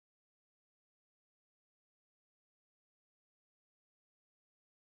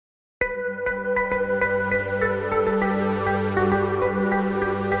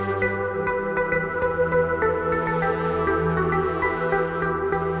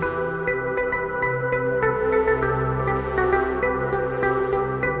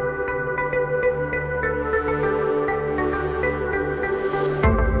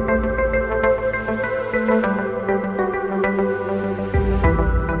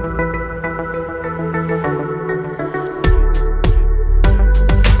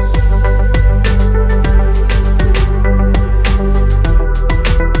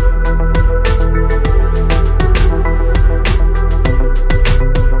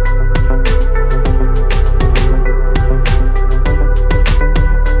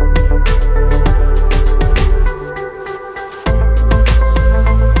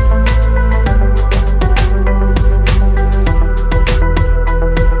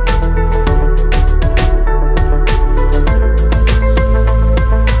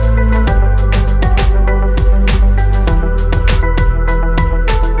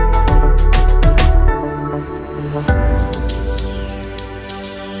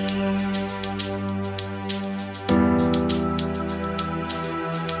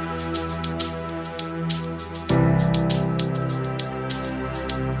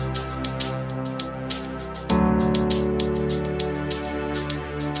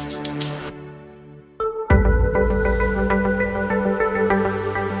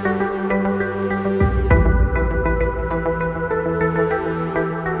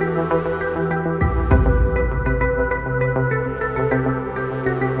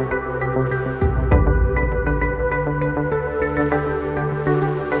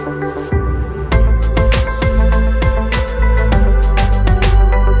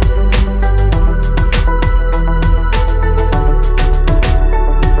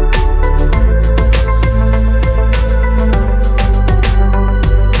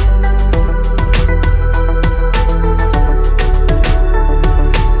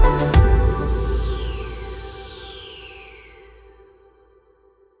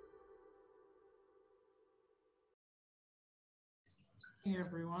Hey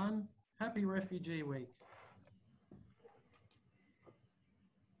everyone, happy Refugee Week.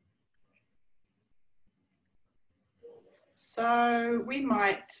 So we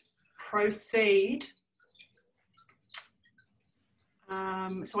might proceed.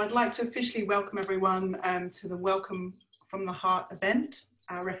 So I'd like to officially welcome everyone to the Welcome from the Heart event,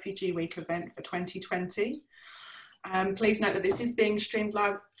 our Refugee Week event for 2020. Please note that this is being streamed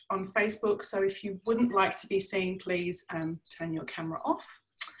live on Facebook, so if you wouldn't like to be seen, please turn your camera off.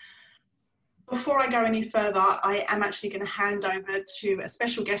 Before I go any further, I am actually going to hand over to a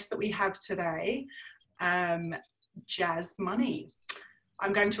special guest that we have today, Jazz Money.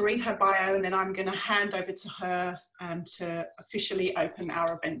 I'm going to read her bio and then I'm going to hand over to her to officially open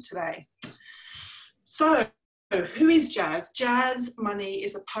our event today. So, who is Jazz? Jazz Money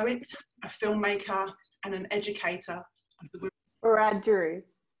is a poet, a filmmaker, and an educator of the Wiradjuri.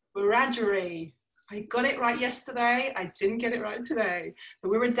 I got it right yesterday. I didn't get it right today. The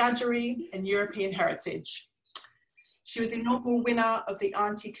Wiradjuri and European heritage. She was the inaugural winner of the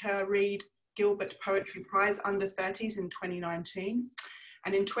Auntie Kerr Reid Gilbert Poetry Prize Under 30s in 2019.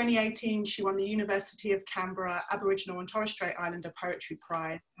 And in 2018, she won the University of Canberra Aboriginal and Torres Strait Islander Poetry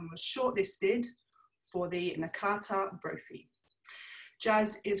Prize and was shortlisted for the Nakata Brophy.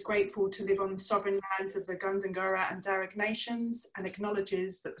 Jazz is grateful to live on the sovereign lands of the Gundungurra and Darug nations and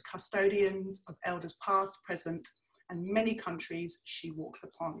acknowledges that the custodians of elders past, present, and many countries she walks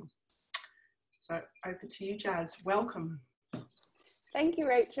upon. So over to you, Jazz. Welcome. Thank you,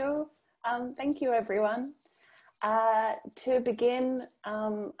 Rachel. Thank you, everyone. To begin,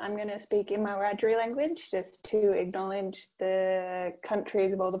 I'm going to speak in my Wiradjuri language just to acknowledge the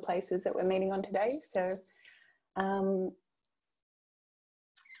countries of all the places that we're meeting on today. So,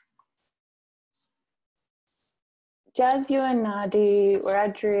 Jazz Yuan Nadi,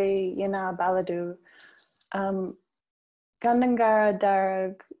 Wiradjuri Yana Baladu, Gundungurra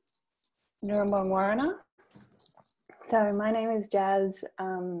Darug Nurmungwarna. So my name is Jazz.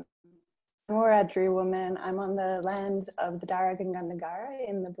 I'm a Wiradjuri woman. I'm on the lands of the Darug and Gundungurra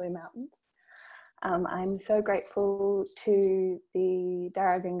in the Blue Mountains. I'm so grateful to the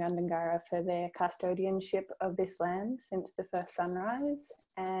Darug and Gundungurra for their custodianship of this land since the first sunrise,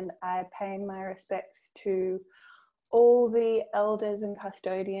 and I pay my respects to all the elders and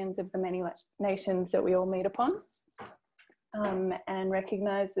custodians of the many nations that we all meet upon, and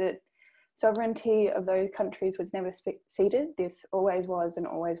recognise that sovereignty of those countries was never ceded. This always was and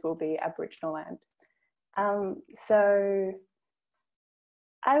always will be Aboriginal land. So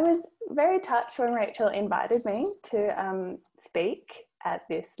I was very touched when Rachel invited me to speak at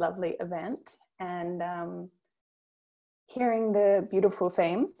this lovely event, and hearing the beautiful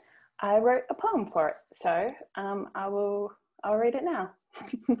theme, I wrote a poem for it. So I'll read it now.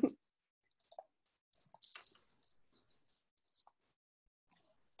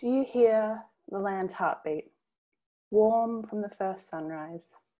 Do you hear the land's heartbeat, warm from the first sunrise,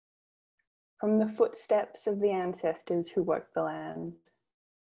 from the footsteps of the ancestors who worked the land?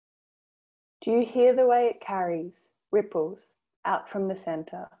 Do you hear the way it carries, ripples, out from the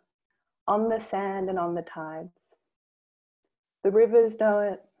centre, on the sand and on the tides? The rivers know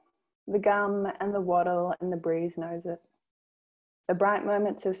it, the gum and the wattle and the breeze knows it. The bright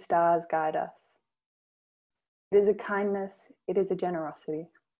moments of stars guide us. It is a kindness, it is a generosity.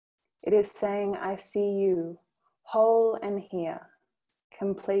 It is saying, I see you, whole and here,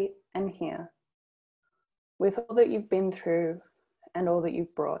 complete and here, with all that you've been through and all that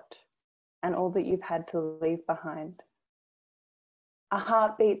you've brought and all that you've had to leave behind. A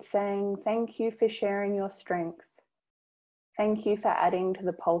heartbeat saying, thank you for sharing your strength. Thank you for adding to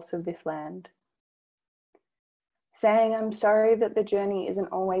the pulse of this land. Saying, I'm sorry that the journey isn't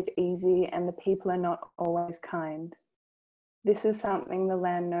always easy and the people are not always kind. This is something the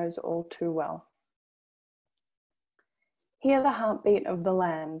land knows all too well. Hear the heartbeat of the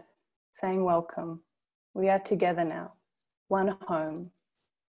land, saying welcome. We are together now, one home.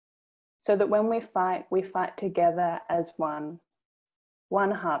 So that when we fight together as one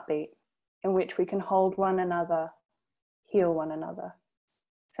heartbeat in which we can hold one another, heal one another,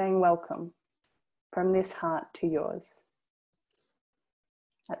 saying welcome from this heart to yours.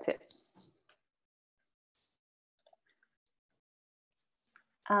 That's it.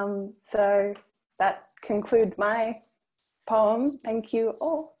 So that concludes my poem. Thank you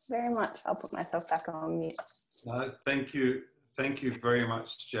all very much. I'll put myself back on mute. Thank you very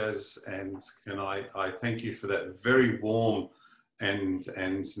much, Jazz, and can I thank you for that very warm and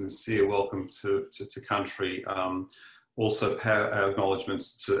sincere welcome to country. Also, our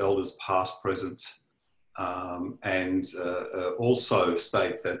acknowledgements to elders past, present, and also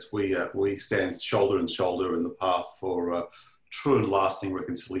state that we stand shoulder and shoulder in the path for true and lasting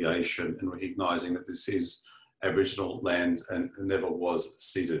reconciliation and recognising that this is Aboriginal land and never was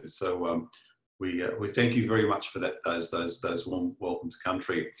ceded. So we thank you very much for that. Those warm welcome to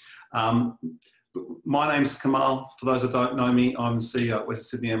country. My name's Kamal. For those that don't know me, I'm the CEO at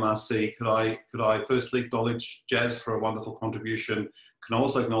Western Sydney MRC. Could I firstly acknowledge Jazz for a wonderful contribution? Can I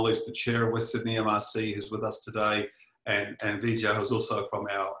also acknowledge the chair of Western Sydney MRC who's with us today, and Vijay, who's also from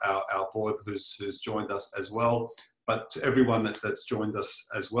our board, who's joined us as well. But to everyone that's joined us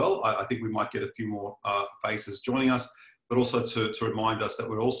as well, I think we might get a few more faces joining us, but also to remind us that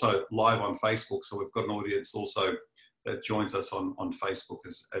we're also live on Facebook, so we've got an audience also that joins us on Facebook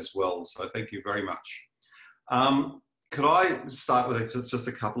as well. So thank you very much. Could I start with just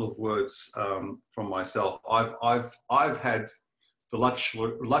a couple of words from myself? I've had the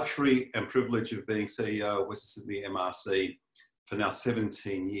luxury and privilege of being CEO of Western Sydney MRC for now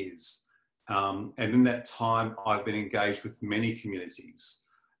 17 years. And in that time, I've been engaged with many communities,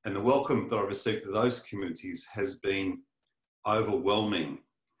 and the welcome that I've received to those communities has been overwhelming.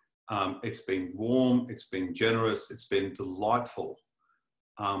 It's been warm, it's been generous, it's been delightful.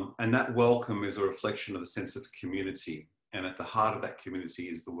 And that welcome is a reflection of a sense of community. And at the heart of that community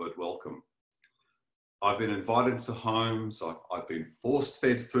is the word welcome. I've been invited to homes, I've been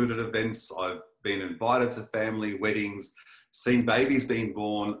force-fed food at events, I've been invited to family weddings, seen babies being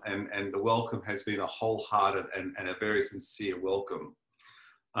born, and the welcome has been a wholehearted and a very sincere welcome.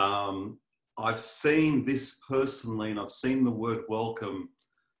 I've seen this personally, and I've seen the word welcome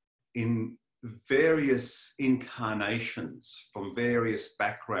in various incarnations from various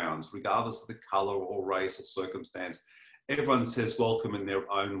backgrounds, regardless of the colour or race or circumstance. Everyone says welcome in their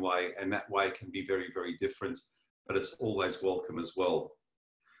own way, and that way can be very, very different, but it's always welcome as well.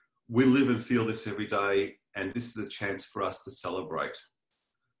 We live and feel this every day, and this is a chance for us to celebrate.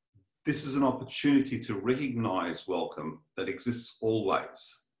 This is an opportunity to recognise welcome that exists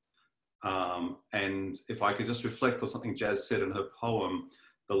always. And if I could just reflect on something Jazz said in her poem,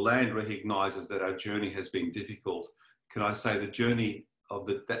 the land recognises that our journey has been difficult. Can I say the journey of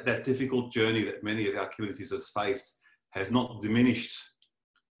that difficult journey that many of our communities have faced has not diminished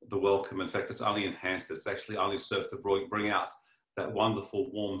the welcome. In fact, it's only enhanced it. It's actually only served to bring out that wonderful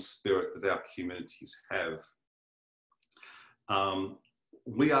warm spirit that our communities have.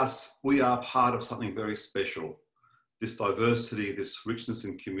 We are part of something very special. This diversity, this richness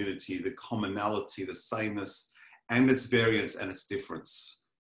in community, the commonality, the sameness, and its variance and its difference.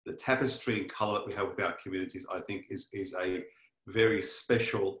 The tapestry and colour that we have with our communities, I think, is a very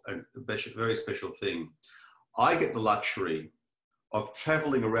special thing. I get the luxury of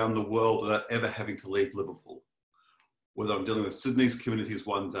travelling around the world without ever having to leave Liverpool. Whether I'm dealing with Sydney's communities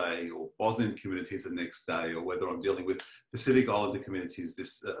one day, or Bosnian communities the next day, or whether I'm dealing with Pacific Islander communities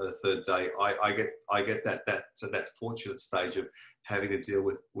this third day, I get that fortunate stage of having to deal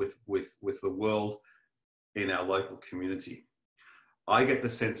with the world in our local community. I get the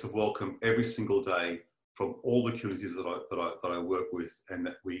sense of welcome every single day from all the communities that I work with and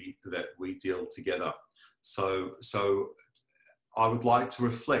that we deal together. So I would like to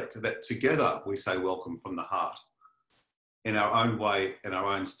reflect that together we say welcome from the heart, in our own way, in our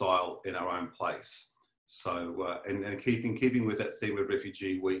own style, in our own place. So and keeping with that theme of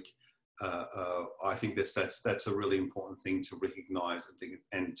Refugee Week, I think that's a really important thing to recognise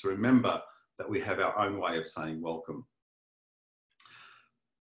and to remember that we have our own way of saying welcome.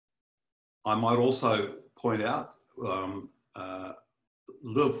 I might also point out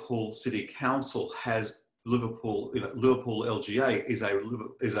Liverpool City Council has Liverpool LGA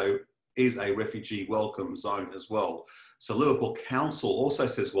is a refugee welcome zone as well. So Liverpool Council also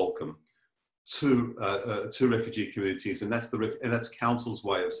says welcome to refugee communities, and that's Council's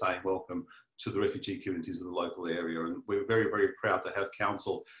way of saying welcome to the refugee communities in the local area. And we're very, very proud to have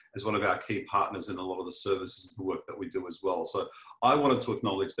Council as one of our key partners in a lot of the services and the work that we do as well. So I wanted to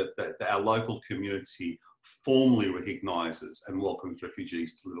acknowledge that our local community formally recognises and welcomes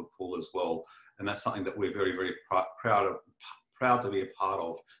refugees to Liverpool as well. And that's something that we're very, very proud to be a part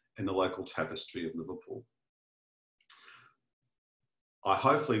of in the local tapestry of Liverpool. I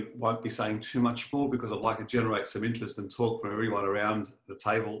hopefully won't be saying too much more because I'd like to generate some interest and talk from everyone around the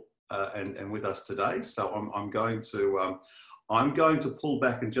table and with us today. So I'm going to pull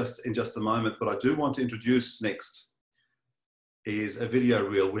back in just a moment, but I do want to introduce next is a video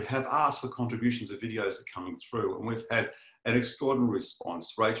reel. We have asked for contributions of videos that are coming through, and we've had an extraordinary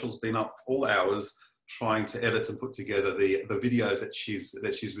response. Rachel's been up all hours trying to edit and put together the videos that she's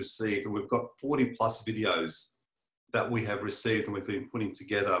received, and we've got 40 plus videos that we have received and we've been putting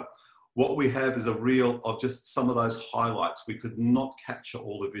together. What we have is a reel of just some of those highlights. We could not capture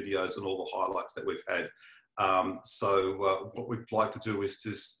all the videos and all the highlights that we've had. What we'd like to do is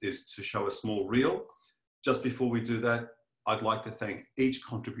to show a small reel. Just before we do that, I'd like to thank each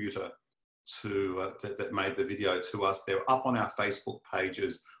contributor that made the video to us. They're up on our Facebook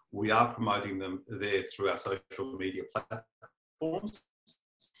pages. We are promoting them there through our social media platforms.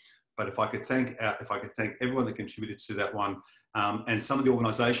 But if I could thank everyone that contributed to that one, and some of the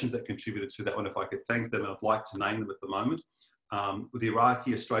organisations that contributed to that one, if I could thank them, I'd like to name them at the moment. With the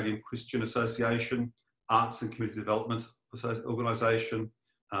Iraqi Australian Christian Association, Arts and Community Development Organisation,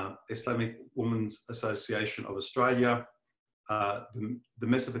 Islamic Women's Association of Australia, the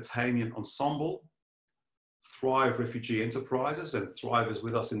Mesopotamian Ensemble, Thrive Refugee Enterprises, and Thrive is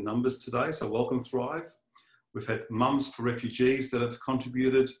with us in numbers today, so welcome Thrive. We've had Mums for Refugees that have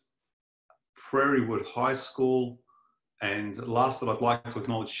contributed, Prairie Wood High School, and last that I'd like to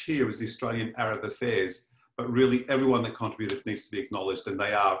acknowledge here is the Australian Arab Affairs, but really everyone that contributed needs to be acknowledged, and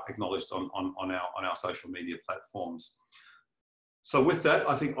they are acknowledged on our social media platforms. So with that,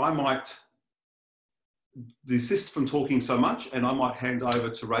 I think I might desist from talking so much, and I might hand over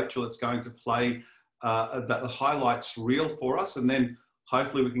to Rachel. It's going to play the highlights reel for us, and then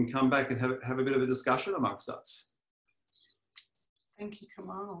hopefully we can come back and have a bit of a discussion amongst us. Thank you,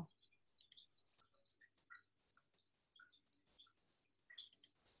 Kamal.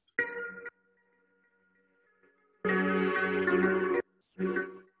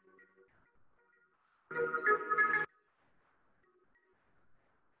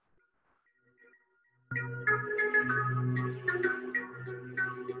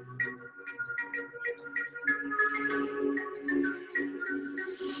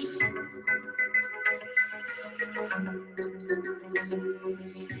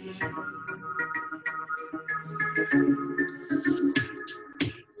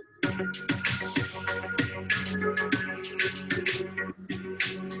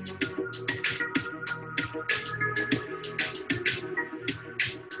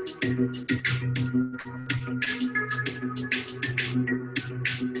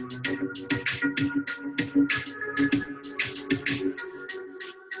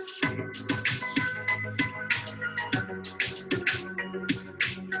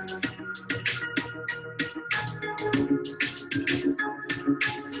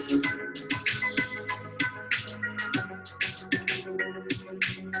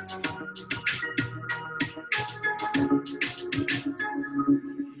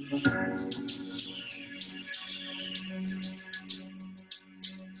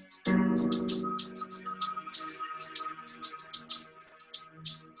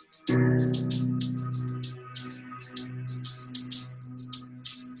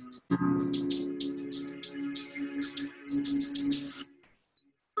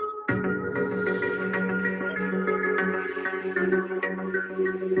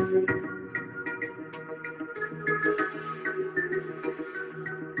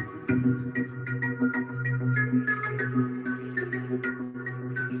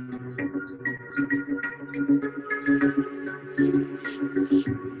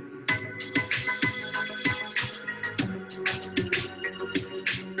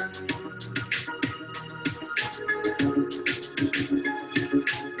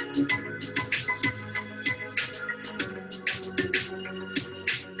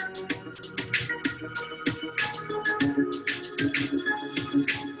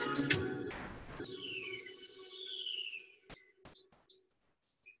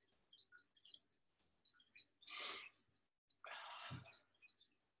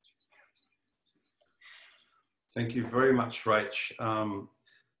 Thank you very much, Rach.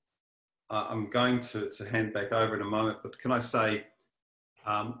 I'm going to hand back over in a moment, but can I say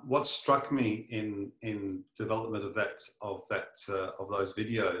what struck me in development of those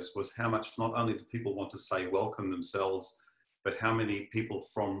videos was how much not only do people want to say welcome themselves, but how many people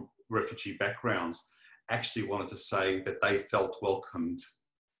from refugee backgrounds actually wanted to say that they felt welcomed.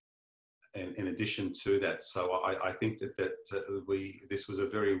 In addition to that, so I think that this was a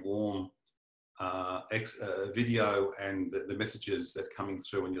very warm video, and the messages that are coming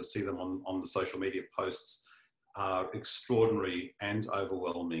through, and you'll see them on the social media posts, are extraordinary and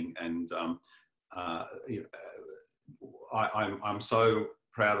overwhelming. And you know, I'm so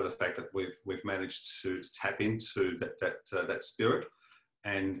proud of the fact that we've managed to tap into that spirit.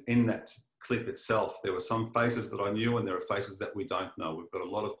 And in that clip itself, there were some faces that I knew, and there are faces that we don't know. We've got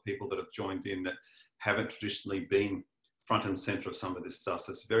a lot of people that have joined in that haven't traditionally been front and center of some of this stuff.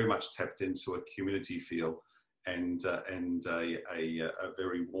 So it's very much tapped into a community feel, and a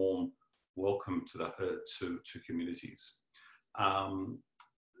very warm welcome to communities.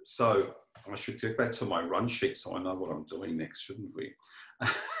 So I should get back to my run sheet so I know what I'm doing next, shouldn't we?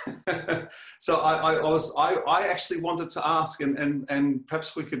 So I actually wanted to ask, and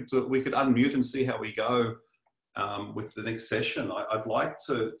perhaps we could unmute and see how we go with the next session. I'd like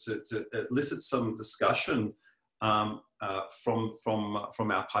to elicit some discussion from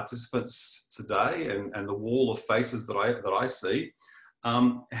our participants today, and the wall of faces that I see.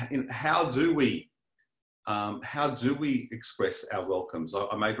 How do we express our welcomes?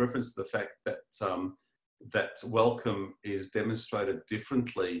 I made reference to the fact that that welcome is demonstrated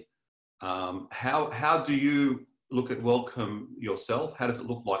differently. How do you look at welcome yourself? How does it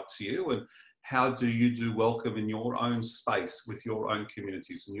look like to you? And how do you do welcome in your own space, with your own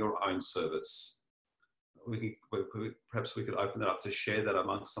communities and your own service? Perhaps we could open it up to share that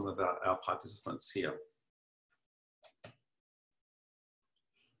amongst some of our participants here.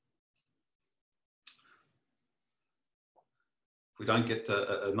 We don't get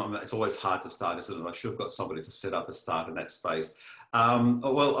it's always hard to start, isn't it? I should have got somebody to set up a start in that space. Nadia,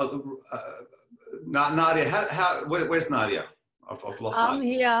 where's Nadia? I've lost Nadia. I'm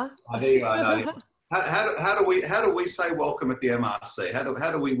here. Oh, there you are, Nadia. How do we say welcome at the MRC? How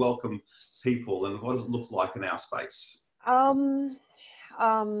do we welcome people, and what does it look like in our space?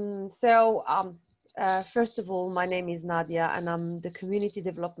 First of all, my name is Nadia, and I'm the Community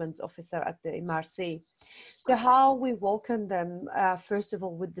Development Officer at the MRC. So how we welcome them, first of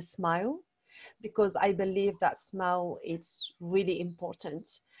all, with the smile, because I believe that smile is really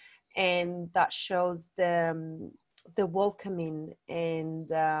important, and that shows the welcoming,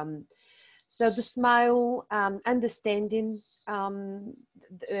 and so the smile, understanding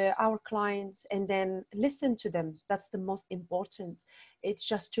our clients, and then listen to them. That's the most important. It's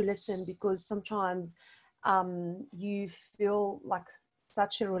just to listen, because sometimes you feel like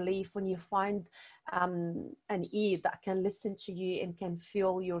such a relief when you find an ear that can listen to you and can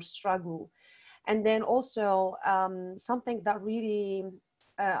feel your struggle. And then also something that really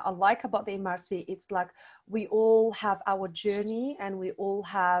I like about the MRC, it's like we all have our journey, and we all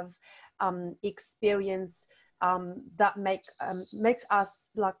have experience that makes us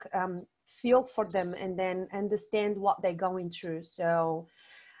like feel for them, and then understand what they're going through. So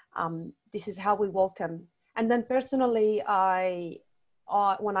this is how we welcome. And then personally,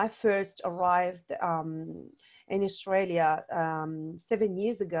 when I first arrived in Australia 7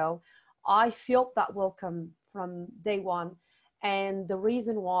 years ago, I felt that welcome from day one. And the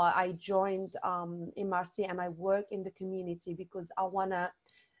reason why I joined MRC and I work in the community, because I want to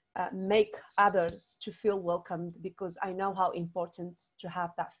make others to feel welcomed, because I know how important to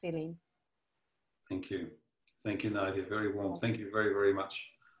have that feeling. Thank you. Thank you, Nadia. Very warm. Thank you very, very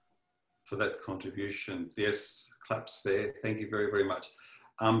much for that contribution. Yes, claps there. Thank you very, very much.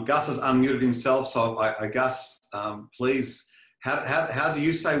 Gus has unmuted himself, so Gus, please, how do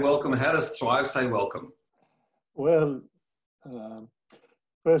you say welcome? How does Thrive say welcome? Well,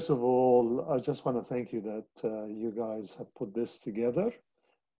 first of all, I just want to thank you that you guys have put this together,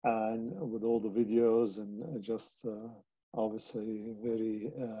 and with all the videos, and just obviously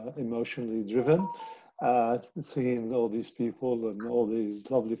very emotionally driven, seeing all these people and all these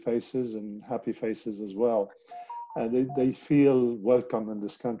lovely faces and happy faces as well. And they feel welcome in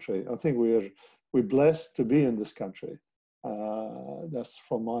this country. I think we're blessed to be in this country. That's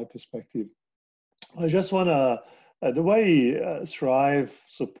from my perspective. I just want to, the way Thrive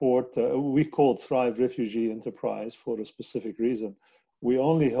support, we call Thrive Refugee Enterprise for a specific reason. We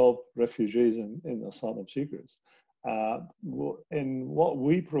only help refugees and asylum seekers. And what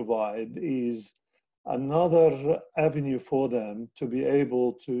we provide is another avenue for them to be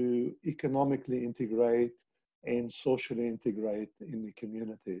able to economically integrate and socially integrate in the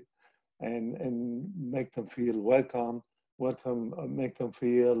community, and make them feel welcome, make them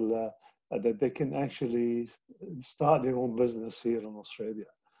feel that they can actually start their own business here in Australia.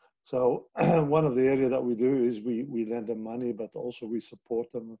 So one of the areas that we do is we lend them money, but also we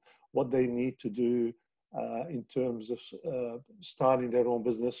support them what they need to do in terms of starting their own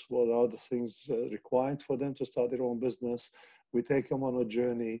business. What are the things required for them to start their own business? We take them on a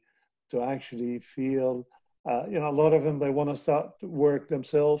journey to actually feel, a lot of them, they want to start work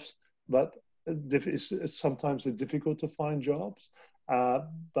themselves, but sometimes it's difficult to find jobs.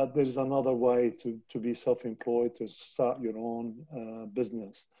 But there's another way to be self-employed, to start your own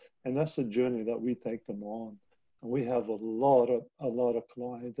business. And that's the journey that we take them on. And we have a lot of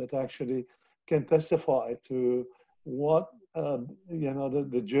clients that actually can testify to what,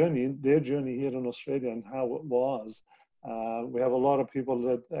 their journey here in Australia and how it was. We have a lot of people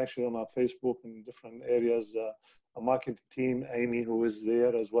that actually on our Facebook and different areas, a marketing team, Amy, who is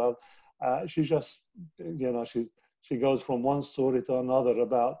there as well. She just, she goes from one story to another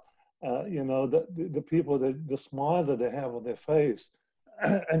about, the people, the smile that they have on their face.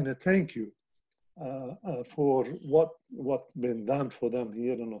 and thank you for what's been done for them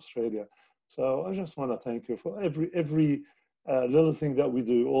here in Australia. So I just want to thank you for every little thing that we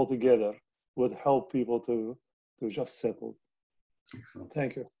do all together would help people to just settle. Excellent.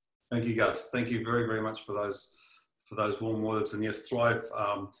 Thank you. Thank you, Gus. Thank you very, very much for those warm words. And yes, Thrive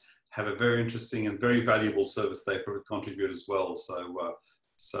have a very interesting and very valuable service they contribute as well.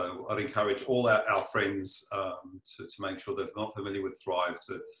 So I'd encourage all our friends to make sure they're not familiar with Thrive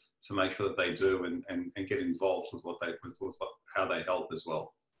to make sure that they do and get involved with how they help as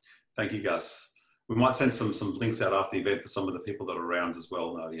well. Thank you, Gus. We might send some links out after the event for some of the people that are around as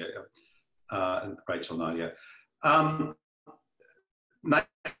well, Nadia and Rachel, Nadia.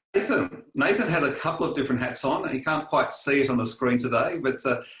 Nathan has a couple of different hats on, and you can't quite see it on the screen today, but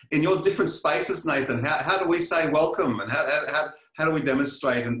in your different spaces, Nathan, how do we say welcome, and how do we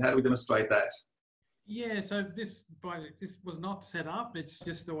demonstrate, and how do we demonstrate that? Yeah, so this was not set up, it's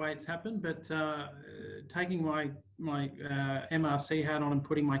just the way it's happened, but taking my MRC hat on and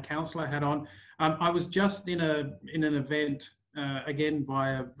putting my counsellor hat on, I was just in an event, again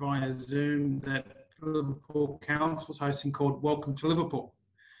via Zoom, that Liverpool Council's hosting called Welcome to Liverpool.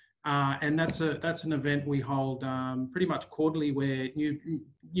 And that's an event we hold pretty much quarterly, where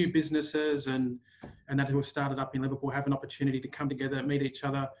new businesses and that who have started up in Liverpool have an opportunity to come together, meet each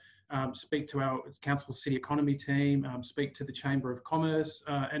other, speak to our council city economy team, speak to the Chamber of Commerce,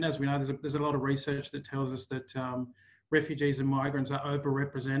 and as we know, there's a lot of research that tells us that refugees and migrants are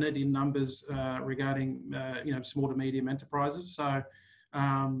overrepresented in numbers regarding small to medium enterprises. So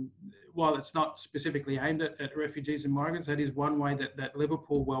while it's not specifically aimed at refugees and migrants, that is one way that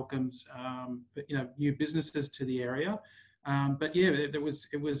Liverpool welcomes new businesses to the area. But yeah, it was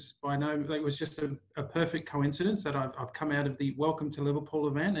just a perfect coincidence that I've come out of the Welcome to Liverpool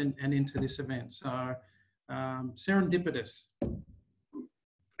event and into this event. So serendipitous.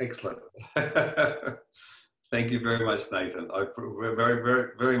 Excellent. Thank you very much, Nathan. I very,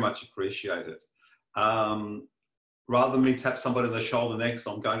 very, very much appreciate it. Rather than me tap somebody on the shoulder next,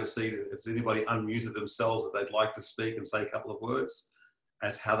 I'm going to see if there's anybody unmuted themselves that they'd like to speak and say a couple of words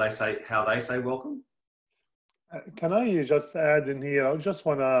as how they say welcome. Can I just add in here? I just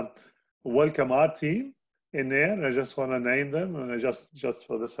want to welcome our team in there. I just want to name them, just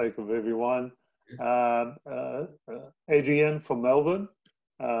for the sake of everyone. Adrian from Melbourne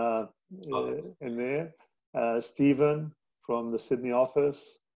in there. Stephen from the Sydney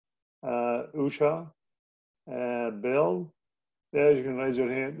office. Usha. Bill, there you can raise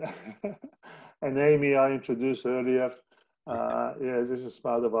your hand. And Amy, I introduced earlier. Yeah, this is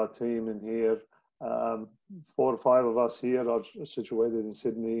part of our team in here. 4 or 5 of us here are situated in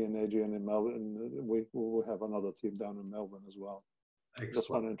Sydney, and Adrian in Melbourne. We will have another team down in Melbourne as well. Excellent. Just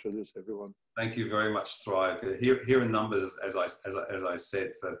want to introduce everyone. Thank you very much, Thrive. Here in numbers, as I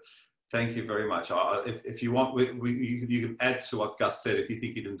said. Thank you very much. If you want, you can add to what Gus said if you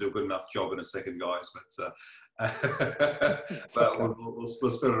think you didn't do a good enough job in a second, guys. But we'll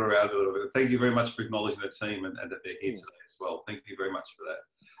spin it around a little bit. Thank you very much for acknowledging the team and that they're here today as well. Thank you very much for that.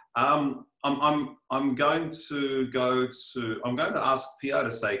 I'm going to ask Pio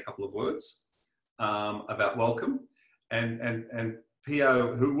to say a couple of words about welcome, and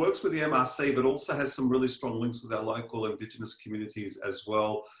Pio, who works with the MRC but also has some really strong links with our local Indigenous communities as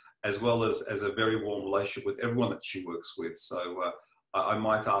well as a very warm relationship with everyone that she works with. So I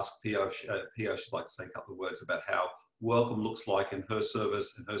might ask Pio if she'd like to say a couple of words about how welcome looks like in her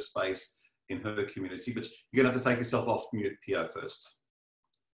service, in her space, in her community. But you're going to have to take yourself off mute, Pio, first.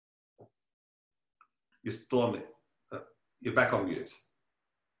 You're still on mute. You're back on mute.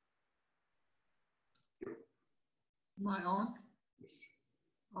 Am I on? Yes.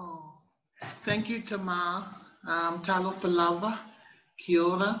 Oh, thank you, Tamar. Talo Palava, Kia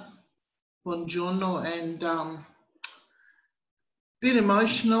ora, buongiorno, and bit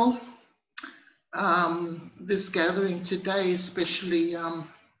emotional, this gathering today, especially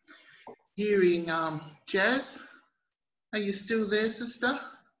hearing Jazz. Are you still there, sister?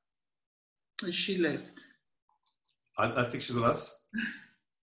 Or she left? I think she's with us.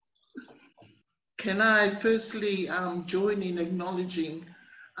 Can I firstly join in acknowledging,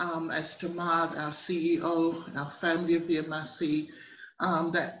 as Tamar, our CEO, our family of the MRC,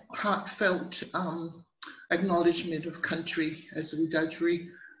 that heartfelt acknowledgement of country as a Wiradjuri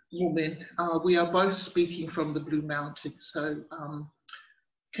woman. We are both speaking from the Blue Mountains, so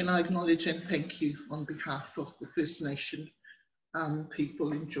can I acknowledge and thank you on behalf of the First Nation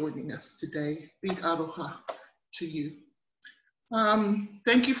people in joining us today. Big aroha to you.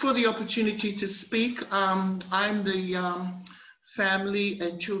 Thank you for the opportunity to speak. I'm the Family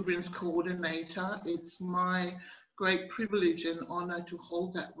and Children's Coordinator. It's my great privilege and honor to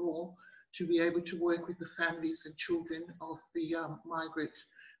hold that role, to be able to work with the families and children of the migrant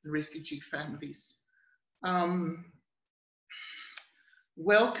and refugee families.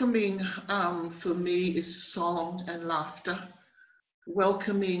 Welcoming for me is song and laughter.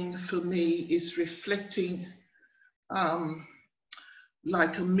 Welcoming for me is reflecting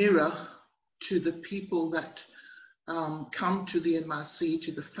like a mirror to the people that come to the MRC,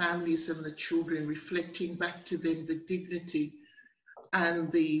 to the families and the children, reflecting back to them the dignity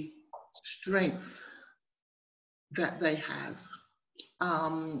and the strength that they have.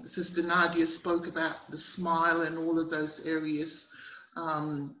 Sister Nadia spoke about the smile and all of those areas.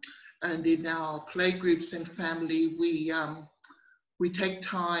 And in our playgroups and family, we take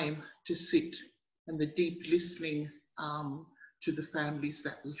time to sit and the deep listening to the families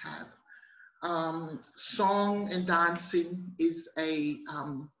that we have. Song and dancing is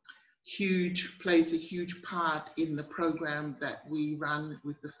plays a huge part in the program that we run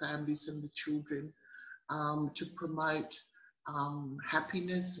with the families and the children to promote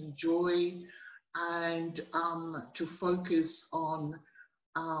happiness and joy, and to focus on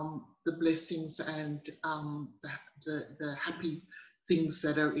the blessings and the happy things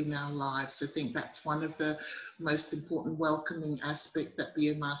that are in our lives. I think that's one of the most important welcoming aspect that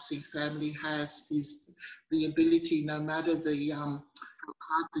the MRC family has, is the ability, no matter the how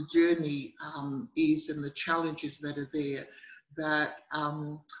hard the journey is and the challenges that are there, that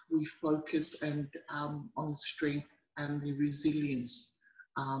we focus and on the strength and the resilience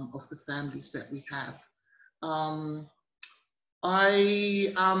of the families that we have.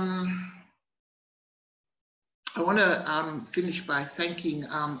 I want to finish by thanking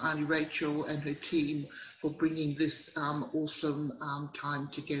Auntie Rachel and her team for bringing this awesome time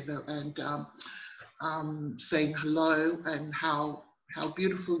together, and saying hello, and how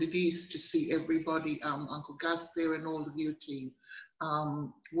beautiful it is to see everybody, Uncle Gus there and all of your team.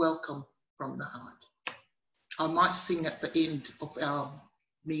 Welcome from the heart. I might sing at the end of our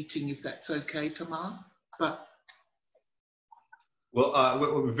meeting if that's okay, Tamar. But well,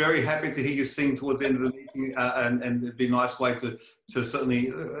 we're very happy to hear you sing towards the end of the meeting, and it'd be a nice way to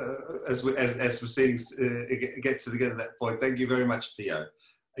certainly, as proceedings get to that point. Thank you very much, Pia.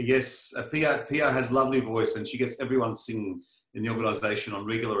 Yes, Pia has a lovely voice, and she gets everyone singing in the organisation on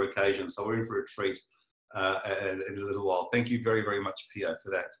regular occasions. So we're in for a treat in a little while. Thank you very, very much, Pia,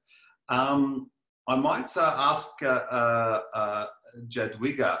 for that. I might ask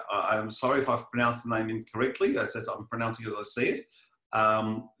Jadwiga. I'm sorry if I've pronounced the name incorrectly. I'm pronouncing as I see it.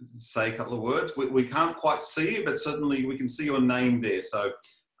 Say a couple of words. We can't quite see you, but certainly we can see your name there. So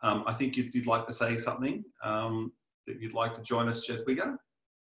I think you'd like to say something. If you'd like to join us, Jadwiga,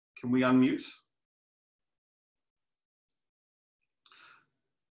 can we unmute?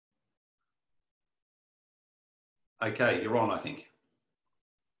 Okay, you're on, I think.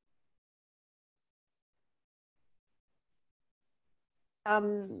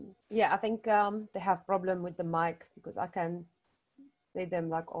 Yeah, I think they have problem with the mic, because I can see them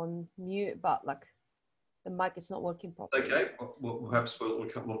like on mute, but like the mic is not working properly. Okay, well, perhaps we'll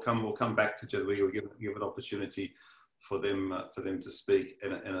come back to Jadwiga. We'll give an opportunity for them to speak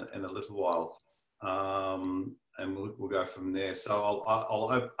in a little while, and we'll go from there. So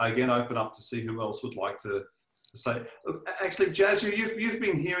I'll again open up to see who else would like to say. Actually, Jazz, you've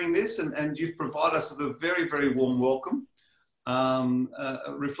been hearing this, and you've provided us with a very, very warm welcome.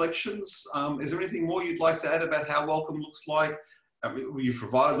 Reflections. Is there anything more you'd like to add about how welcome looks like? I mean, you've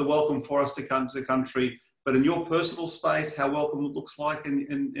provided the welcome for us to come to the country, but in your personal space, how welcome it looks like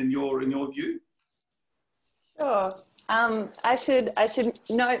in your view? Sure. I should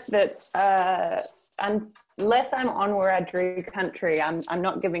note that unless I'm on Wiradjuri country, I'm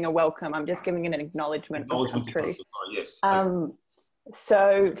not giving a welcome. I'm just giving an acknowledgement of country. Yes.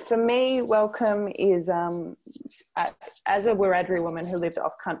 So for me, welcome is, as a Wiradjuri woman who lives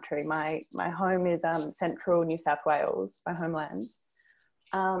off country, my home is central New South Wales, my homeland.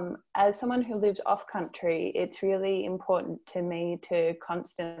 As someone who lives off country, it's really important to me to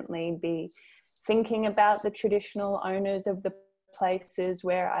constantly be thinking about the traditional owners of the places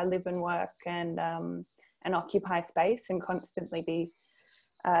where I live and work and occupy space, and constantly be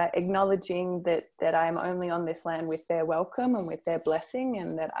acknowledging that I'm only on this land with their welcome and with their blessing,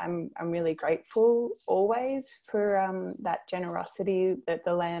 and that I'm really grateful always for that generosity that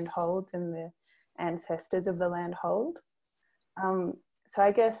the land holds and the ancestors of the land hold. So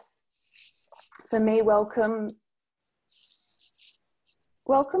I guess for me, welcome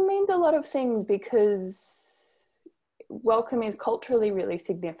means a lot of things, because welcome is culturally really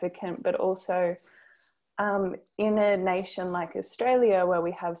significant, but also in a nation like Australia, where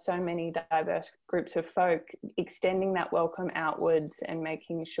we have so many diverse groups of folk, extending that welcome outwards and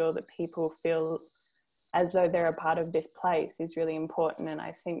making sure that people feel as though they're a part of this place is really important. And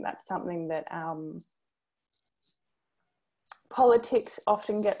I think that's something that politics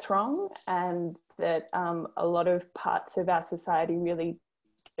often gets wrong, and that a lot of parts of our society really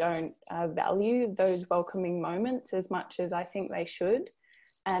don't value those welcoming moments as much as I think they should.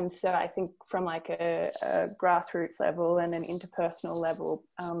 And so I think from like a grassroots level and an interpersonal level,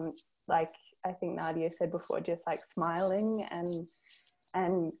 like I think Nadia said before, just like smiling and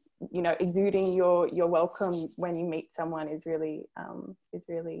you know, exuding your welcome when you meet someone is really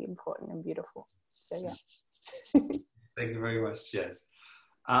important and beautiful. So yeah. Thank you very much, Jazz.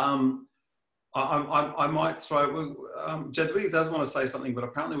 I might throw, Jed really does want to say something, but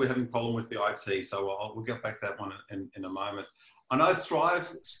apparently we're having a problem with the IT, so we'll get back to that one in a moment. I know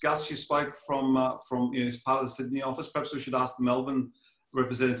Thrive, Gus, you spoke from you know, as part of the Sydney office. Perhaps we should ask the Melbourne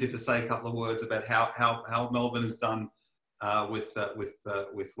representative to say a couple of words about how Melbourne has done with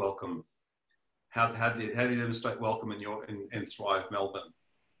welcome. How do you demonstrate welcome in Thrive Melbourne?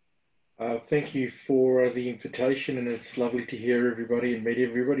 Thank you for the invitation, and it's lovely to hear everybody and meet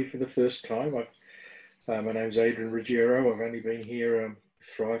everybody for the first time. My name's Adrian Ruggiero. I've only been here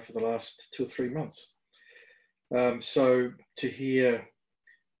Thrive for the last 2 or 3 months. So to hear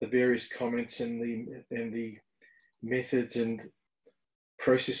the various comments and the methods and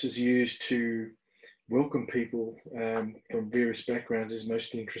processes used to welcome people from various backgrounds is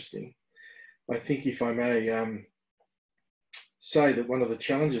most interesting. I think, if I may, say that one of the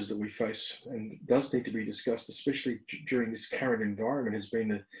challenges that we face, and does need to be discussed, especially during this current environment, has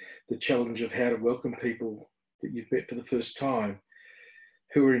been the challenge of how to welcome people that you've met for the first time,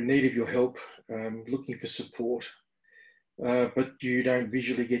 who are in need of your help, looking for support, but you don't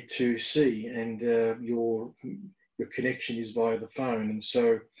visually get to see, and your connection is via the phone. And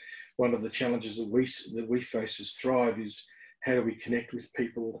so one of the challenges that we face as Thrive is, how do we connect with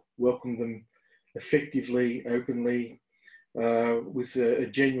people, welcome them effectively, openly, with a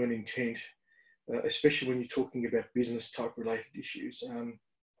genuine intent, especially when you're talking about business type related issues.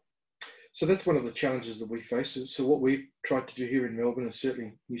 So that's one of the challenges that we face. So what we've tried to do here in Melbourne, and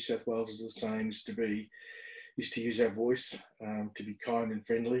certainly New South Wales is the same, is to use our voice, to be kind and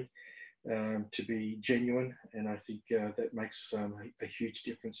friendly, to be genuine. And I think that makes a huge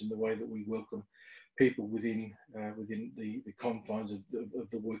difference in the way that we welcome people within the confines of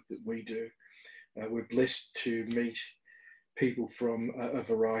the work that we do. We're blessed to meet people from a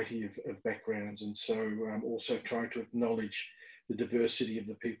variety of backgrounds, and so also trying to acknowledge the diversity of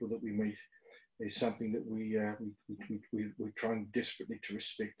the people that we meet is something that we're trying desperately to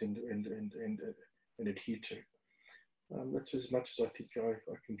respect and adhere to. That's as much as I think I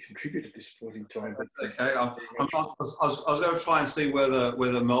can contribute at this point in time. That's okay. I was going to try and see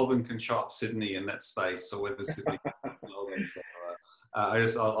whether Melbourne can show up Sydney in that space, or whether Sydney can Melbourne. So,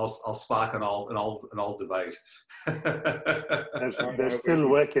 I'll spark an old debate. They're still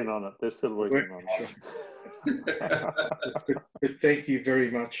working on it. They're still working on it. But thank you very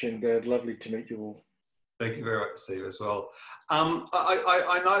much, and lovely to meet you all. Thank you very much, Steve, as well.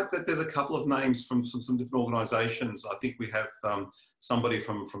 I know that there's a couple of names from some different organisations. I think we have somebody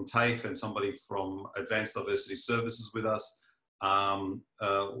from TAFE and somebody from Advanced Diversity Services with us.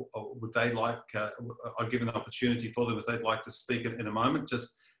 Would they like? I'll give an opportunity for them if they'd like to speak in a moment.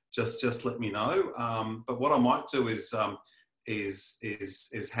 Just let me know. But what I might do is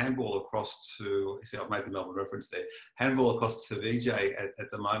handball across to. See, I've made the Melbourne reference there. Handball across to Vijay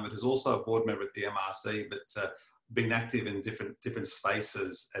at the moment, who's also a board member at the MRC, but been active in different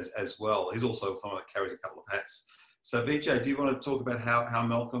spaces as well. He's also someone that carries a couple of hats. So Vijay, do you want to talk about how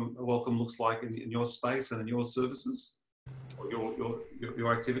welcome looks like in your space and in your services, or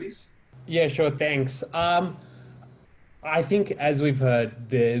your activities? Yeah, sure. Thanks. I think, as we've heard,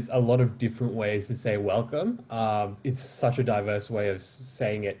 there's a lot of different ways to say welcome. It's such a diverse way of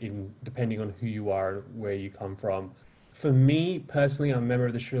saying it, depending on who you are and where you come from. For me personally, I'm a member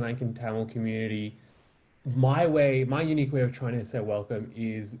of the Sri Lankan Tamil community. My unique way of trying to say welcome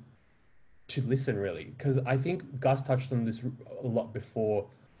is to listen, really, because I think Gus touched on this a lot before.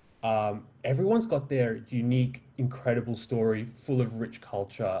 Everyone's got their unique, incredible story, full of rich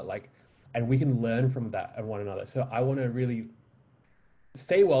culture, and we can learn from that and one another. So I want to really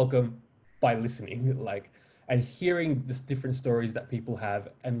say welcome by listening, and hearing the different stories that people have,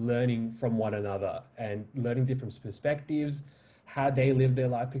 and learning from one another and learning different perspectives, how they live their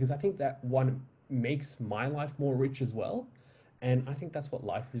life, because I think that one makes my life more rich as well. And I think that's what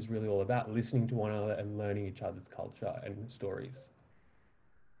life is really all about, listening to one another and learning each other's culture and stories.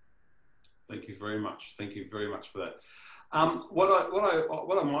 Thank you very much. Thank you very much for that.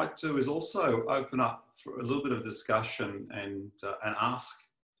 What I might do is also open up for a little bit of discussion and ask,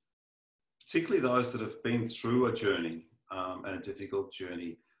 particularly those that have been through a journey and a difficult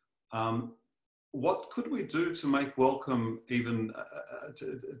journey, what could we do to make welcome even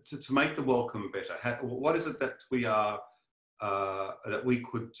to make the welcome better? What is it that we are that we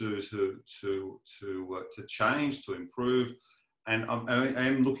could do to change, to improve? And I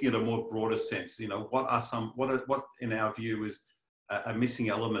am looking at a more broader sense. You know, what in our view is a missing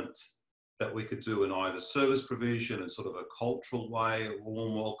element that we could do in either service provision and sort of a cultural way, a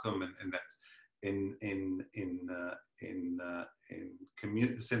warm welcome, and that in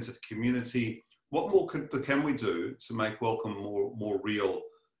the sense of community. What more can we do to make welcome more real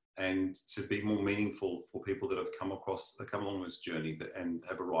and to be more meaningful for people that have come along this journey and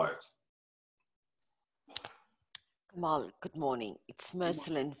have arrived? Kamal, good morning. It's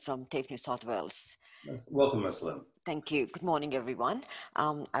Mercelin from TAFE New South Wales. Welcome, Mercelin. Thank you. Good morning, everyone.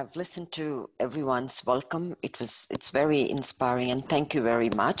 I've listened to everyone's welcome. It's very inspiring, and thank you very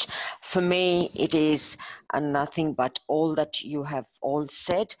much. For me, it is nothing but all that you have all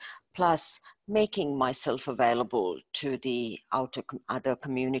said, plus making myself available to the other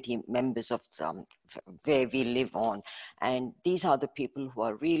community members of where we live on. And these are the people who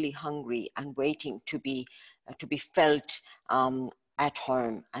are really hungry and waiting to be felt at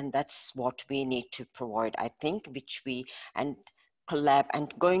home, and that's what we need to provide, I think, collab.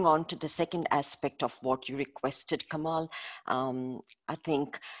 And going on to the second aspect of what you requested, Kamal, I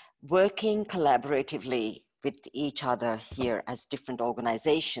think working collaboratively with each other here as different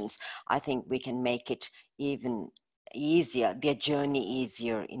organizations, I think we can make it even easier, their journey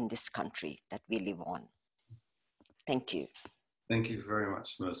easier in this country that we live on. Thank you. Thank you very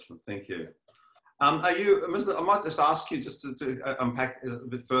much, Mercelin. Thank you. Mercelin, I might just ask you just to unpack a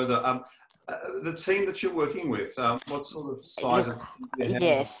bit further. The team that you're working with, what sort of size of team do you have?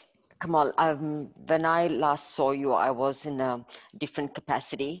 Yes, Kamal, when I last saw you, I was in a different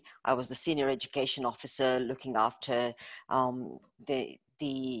capacity. I was the senior education officer looking after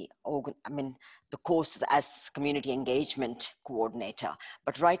the course as community engagement coordinator.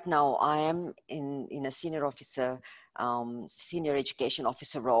 But right now I am in a senior education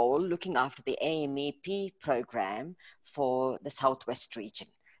officer role looking after the AMEP program for the Southwest region.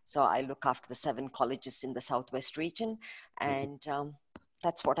 So I look after the 7 colleges in the Southwest region, and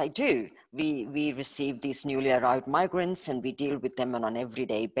that's what I do. We receive these newly arrived migrants and we deal with them on an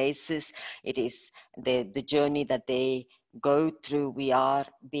everyday basis. It is the journey that they go through. We are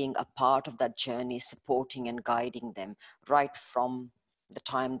being a part of that journey, supporting and guiding them right from the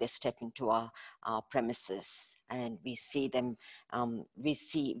time they step into our premises. And we see them,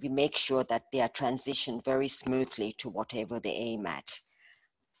 we make sure that they are transitioned very smoothly to whatever they aim at.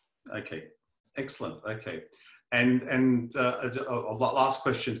 Okay, excellent. Okay. And a last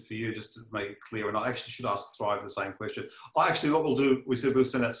question for you, just to make it clear, and I actually should ask Thrive the same question. What we'll do, we said we'll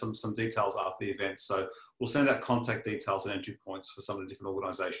send out some details after the event, so we'll send out contact details and entry points for some of the different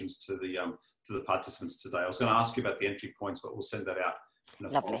organisations to the participants today. I was going to ask you about the entry points, but we'll send that out.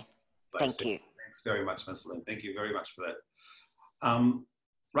 Lovely. Thank you. Thanks very much, Mercelin. Thank you very much for that.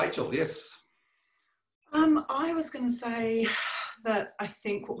 Rachel, yes. I was going to say that I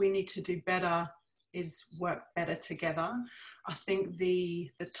think what we need to do better is work better together. I think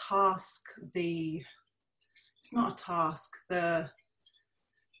the task, it's not a task, the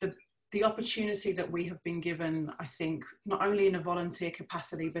opportunity that we have been given, I think, not only in a volunteer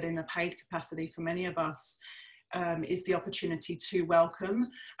capacity, but in a paid capacity for many of us, is the opportunity to welcome.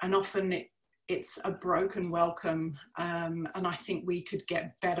 And often it's a broken welcome. And I think we could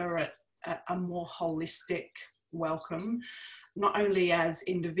get better at a more holistic welcome, not only as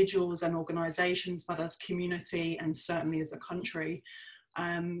individuals and organizations, but as community and certainly as a country.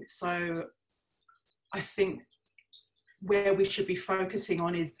 So I think where we should be focusing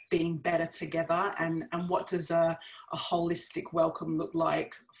on is being better together, and what does a holistic welcome look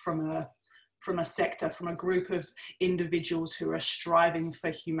like from a sector, from a group of individuals who are striving for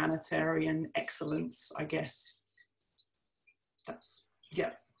humanitarian excellence, I guess. That's,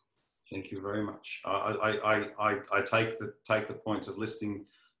 yeah. Thank you very much. I take the point of listening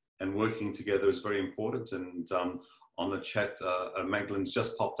and working together is very important. And on the chat, Magdalene's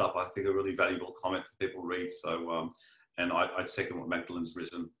just popped up, I think, a really valuable comment for people to read. So, and I'd second what Magdalene's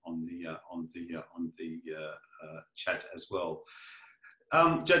written on the chat as well.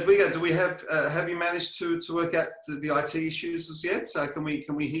 Jadwiga, do we have you managed to work out the IT issues as yet? Can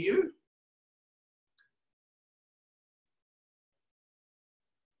we hear you?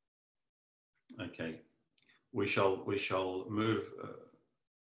 Okay, we shall move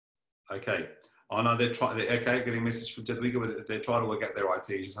Okay. I know they're trying. Okay, getting a message from Jadwiga. They're trying to work out their IT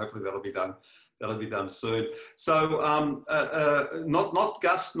issues. Hopefully that'll be done. That'll be done soon. So not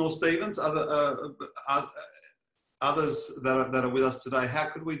Gus nor Stevens. Others that are with us today. How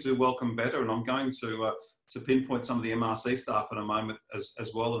could we do welcome better? And I'm going to pinpoint some of the MRC staff in a moment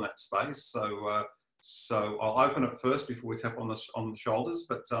as well in that space. So so I'll open it first before we tap on the shoulders.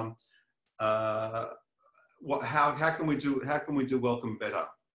 But how can we do welcome better?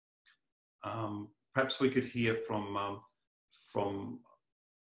 Perhaps we could hear from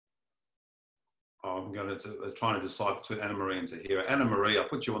I'm going to trying to decide between Anna Marie and Tahira. Anna Marie, I'll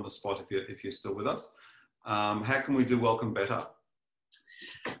put you on the spot if you're still with us. How can we do welcome better?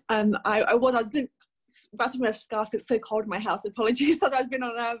 I've been wrapping my scarf. It's so cold in my house. Apologies that I've been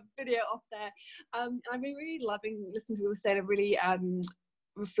on a video off there. I've been really loving listening to people say and really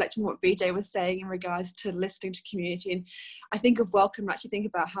reflecting on what Vijay was saying in regards to listening to community. And I think of welcome and actually think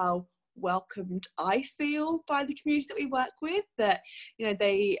about how welcomed I feel by the communities that we work with. That, you know,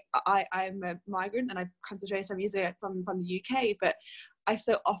 I'm a migrant and I've come to Australia some years ago from the UK, but I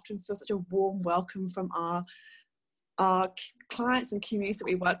so often feel such a warm welcome from our clients and communities that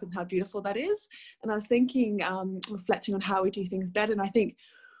we work with, how beautiful that is. And I was thinking, reflecting on how we do things better, and I think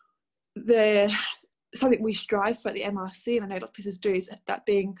something we strive for at the MRC, and I know lots of places do, is that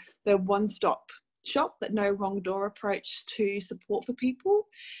being the one-stop shop, that no wrong door approach to support for people.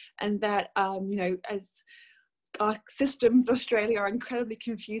 And that, you know, as our systems in Australia are incredibly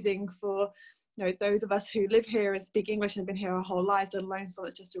confusing for, you know, those of us who live here and speak English and have been here our whole lives, let alone someone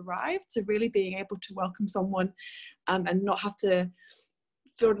that's just arrived. So really being able to welcome someone and not have to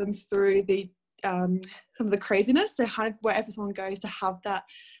filter them through the some of the craziness. So kind of wherever someone goes, to have that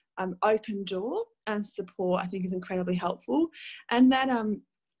open door and support, I think is incredibly helpful. And then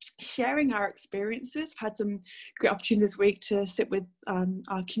sharing our experiences. I've had some great opportunities this week to sit with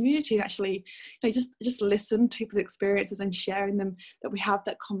our community and actually, you know, just listen to people's experiences and sharing them, that we have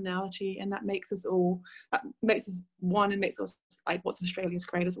that commonality, and that makes us one, and makes us like what's Australia's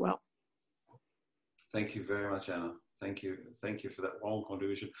great as well. Thank you very much, Anna. Thank you for that long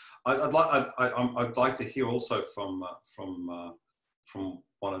contribution. I'd like to hear also from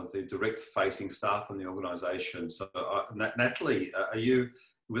one of the direct facing staff in the organisation. So Natalie, are you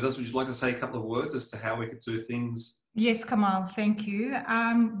with us? Would you like to say a couple of words as to how we could do things? Yes, Kamal, thank you.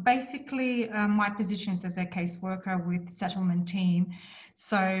 Basically, my position is as a caseworker with the settlement team.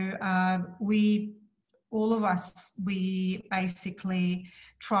 So all of us, we basically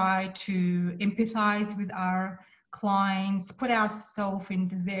try to empathize with our clients, put ourselves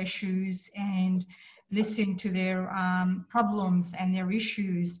into their shoes and listen to their problems and their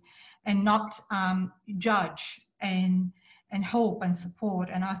issues, and not judge and help and support.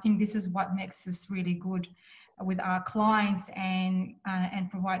 And I think this is what makes us really good with our clients and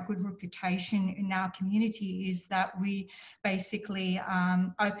provide good reputation in our community, is that we basically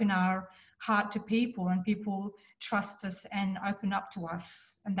open our heart to people, and people trust us and open up to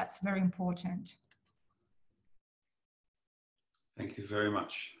us, and that's very important. Thank you very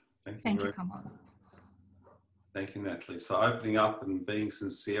much. Thank you, Kamal. Thank you, Natalie. So opening up and being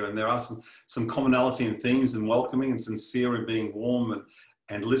sincere, and there are some commonality in themes, and welcoming and sincere and being warm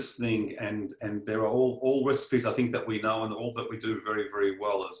and listening, and there are all recipes I think that we know and all that we do very, very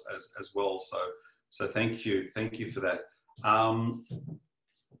well as well. So thank you for that. I'm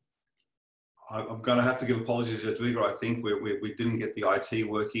going to have to give apologies to Jadwiga. I think we didn't get the IT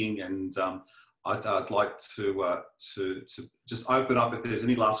working, and I'd like to just open up if there's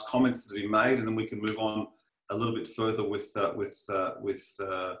any last comments to be made, and then we can move on a little bit further with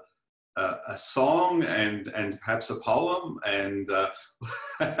a song and perhaps a poem, and to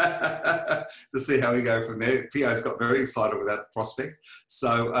see how we go from there. Pio's got very excited with that prospect.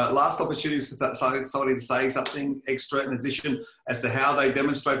 So last opportunities for that, somebody to say something extra in addition as to how they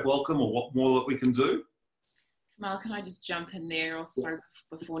demonstrate welcome, or what more that we can do. Kamal, can I just jump in there also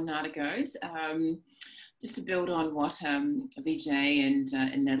before Nada goes? Just to build on what Vijay and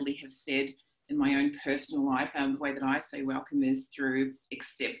Natalie have said. In my own personal life, the way that I say welcome is through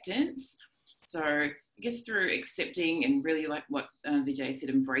acceptance. So I guess through accepting and really, like what Vijay said,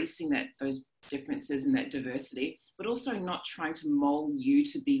 embracing those differences and that diversity, but also not trying to mold you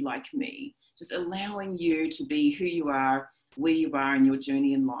to be like me, just allowing you to be who you are, where you are in your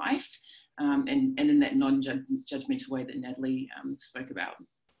journey in life, and in that non-judgmental way that Natalie spoke about.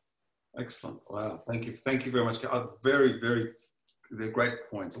 Excellent. Wow. Thank you very much. They're great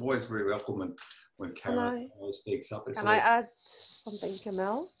points. Always very welcome when Karen speaks up. Can I add something,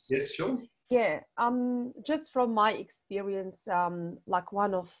 Kamal? Yes, sure. Yeah. Just from my experience, like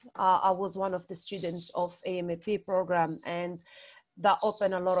I was one of the students of AMAP program, and that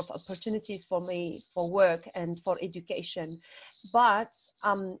opened a lot of opportunities for me for work and for education. But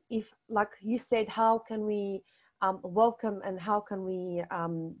if, like you said, how can we welcome and how can we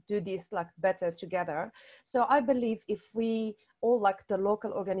do this like better together? So I believe if we all, like the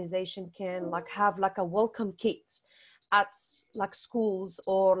local organization, can like have like a welcome kit at like schools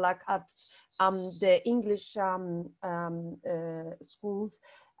or like at the English schools,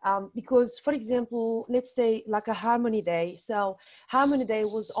 because for example, let's say like a Harmony Day. So Harmony Day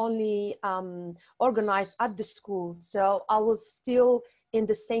was only organized at the school, so I was still in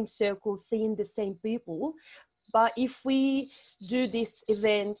the same circle, seeing the same people. But if we do this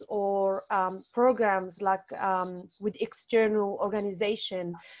event or programs like with external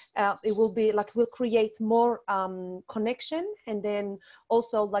organization, it will be like, we'll create more connection, and then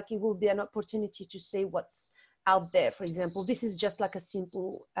also like it will be an opportunity to see what's out there. For example, this is just like a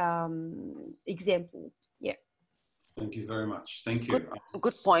simple example. Yeah. Thank you very much. Thank you.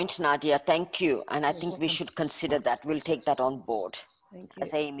 Good point, Nadia. Thank you. And I think we should consider that. We'll take that on board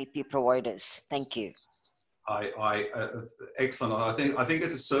as AMEP providers. Thank you. Excellent. I think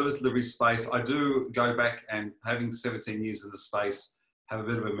it's a service delivery space. I do go back, and having 17 years in the space, have a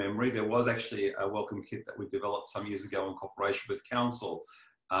bit of a memory. There was actually a welcome kit that we developed some years ago in cooperation with council.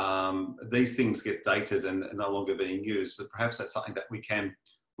 These things get dated and no longer being used, but perhaps that's something that we can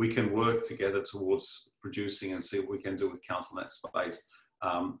work together towards producing and see what we can do with council in that space.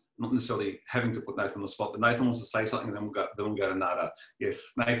 Not necessarily having to put Nathan on the spot, but Nathan wants to say something, and then we'll go to Nada.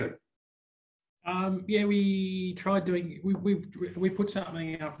 Yes, Nathan. Yeah, we tried doing, we put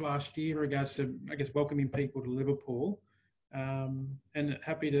something up last year in regards to, I guess, welcoming people to Liverpool, and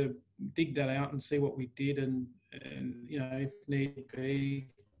happy to dig that out and see what we did, and you know, if need be,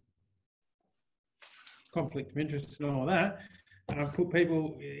 conflict of interest and all that, put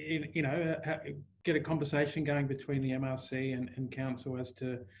people in, you know, get a conversation going between the MRC and council as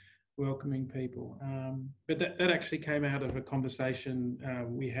to welcoming people. But that actually came out of a conversation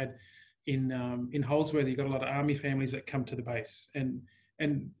we had in Holsworthy. You've got a lot of army families that come to the base, and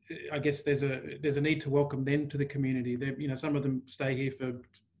I guess there's a need to welcome them to the community. You know, some of them stay here for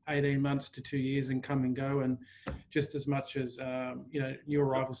 18 months to 2 years and come and go, and just as much as you know, new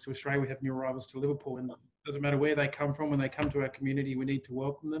arrivals to Australia, we have new arrivals to Liverpool, and it doesn't matter where they come from. When they come to our community, we need to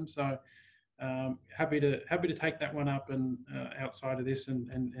welcome them. So happy to take that one up and outside of this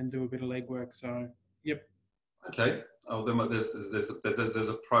and do a bit of legwork. So yep. Okay. Oh, then there's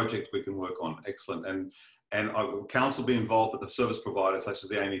a project we can work on. Excellent. And council be involved, but the service providers, such as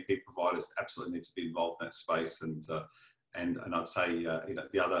the AMEP providers, absolutely need to be involved in that space. And I'd say you know,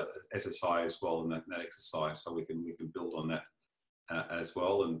 the other SSI as well in that exercise, so we can build on that as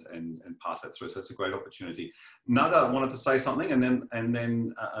well and pass that through. So that's a great opportunity. Nada wanted to say something, and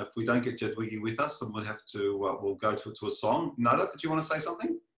then if we don't get Jadwigi with us, then we'll have to we'll go to a song. Nada, did you want to say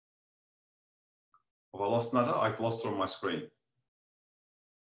something? Have I lost Nada? I've lost her on my screen.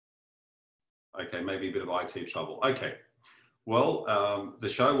 Okay, maybe a bit of IT trouble. Okay, well, the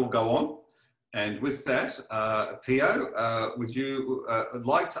show will go on. And with that, Pio, would you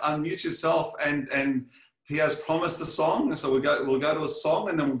like to unmute yourself? And Pio's promised a song, so we'll go to a song,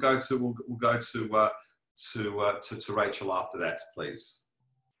 and then we'll go to Rachel after that, please.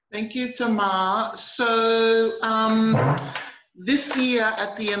 Thank you, Tamar. So this year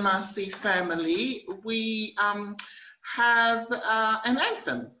at the MRC family, we have an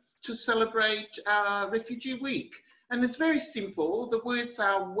anthem to celebrate Refugee Week. And it's very simple. The words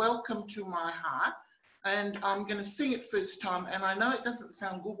are "Welcome to my heart." And I'm going to sing it first time. And I know it doesn't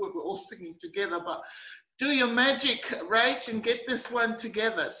sound good when we're all singing together, but do your magic, Rach, and get this one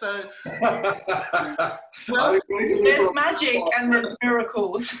together. So, well, there's magic and there's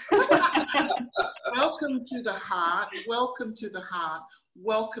miracles. Welcome to the heart, welcome to the heart,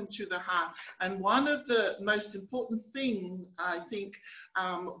 welcome to the heart. And one of the most important things, I think,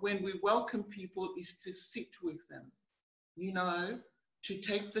 when we welcome people is to sit with them, you know, to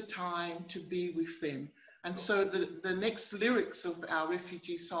take the time to be with them. And so the next lyrics of our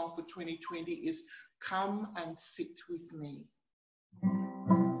refugee song for 2020 is "Come and sit with me."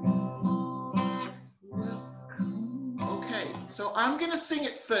 Okay, so I'm going to sing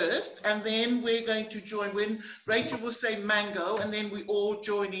it first, and then we're going to join. When Rachel will say mango, and then we all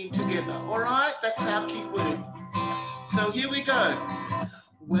join in together. All right, that's our key word. So here we go.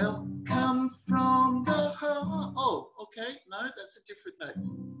 Welcome from the heart. Oh, okay, no, that's a different note.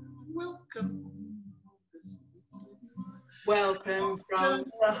 Welcome. Welcome from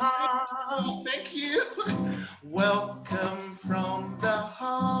the heart. Oh, thank you. Welcome from the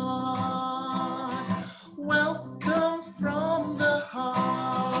heart. Welcome from the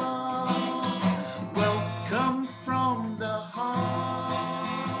heart. Welcome from the heart.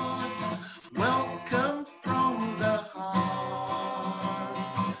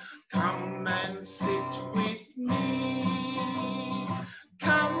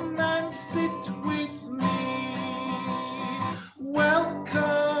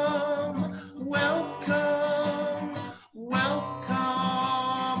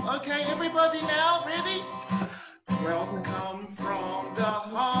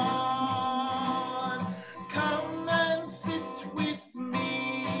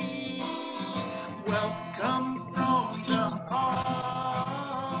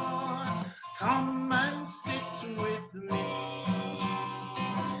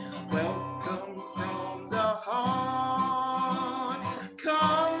 welcome from the heart.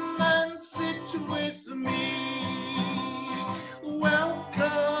 Come and sit with me.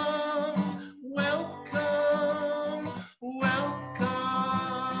 Welcome, welcome, welcome.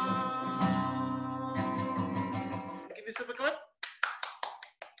 Give yourself a clap.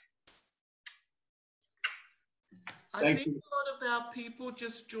 I think a lot of our people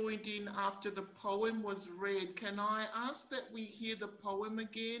just joined in after the poem was read. Can I ask that we hear the poem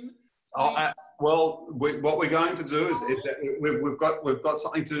again? Oh, well, what we're going to do is that we've got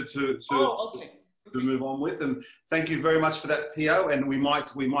something to move on with, and thank you very much for that, Pio. And we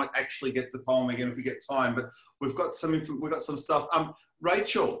might actually get the poem again if we get time. But we've got some stuff.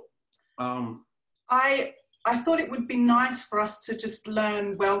 Rachel, I thought it would be nice for us to just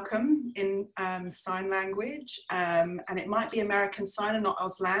learn welcome in sign language, and it might be American Sign and not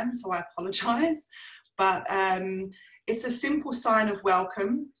Auslan, so I apologise. But it's a simple sign of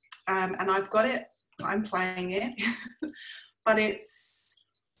welcome, and I've got it, I'm playing it, but it's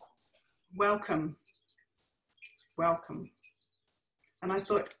welcome, welcome. And I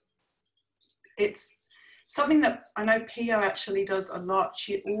thought it's something that I know Pio actually does a lot.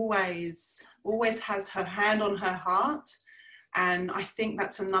 She always has her hand on her heart. And I think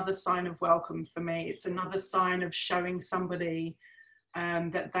that's another sign of welcome for me. It's another sign of showing somebody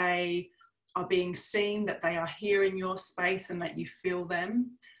that they are being seen, that they are here in your space and that you feel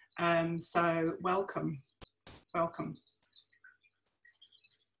them. So welcome, welcome.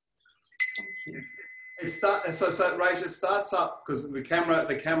 Thank you. So Rachel, it starts up because the camera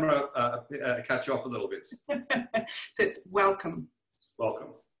cuts you off a little bit. So it's welcome.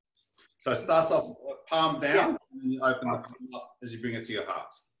 Welcome. So it starts off palm down, and you open the palm up as you bring it to your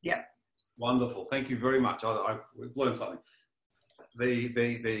heart. Yeah. Wonderful. Thank you very much. We've learned something. There you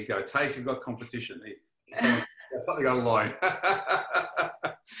go. TAFE, you've got competition. Something online.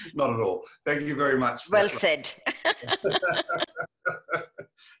 Not at all. Thank you very much. Well said.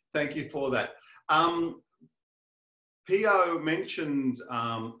 Thank you for that. Pio mentioned,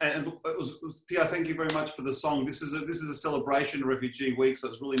 and look, Pio, thank you very much for the song. This is a celebration of Refugee Week, so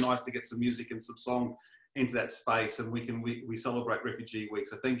it's really nice to get some music and some song into that space, and we celebrate Refugee Week.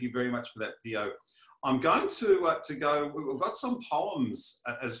 So thank you very much for that, Pio. I'm going to go. We've got some poems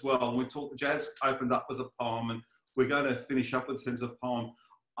as well, and Jazz opened up with a poem, and we're going to finish up with a sense of poem.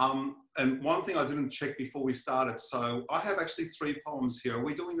 And one thing I didn't check before we started, so I have actually 3 poems here. Are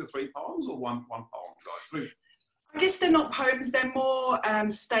we doing the 3 poems or one poem, guys? 3. I guess they're not poems, they're more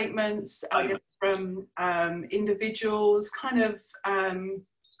statements, I guess, from individuals, kind of,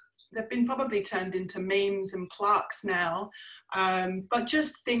 they've been probably turned into memes and plaques now, but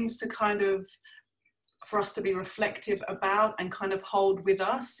just things to kind of, for us to be reflective about and kind of hold with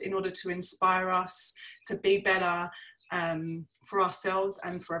us in order to inspire us to be better for ourselves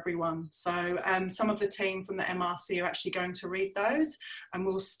and for everyone. So some of the team from the MRC are actually going to read those, and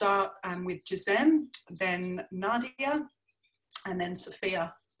we'll start with Gisem, then Nadia, and then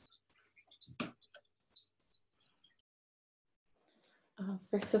Sophia.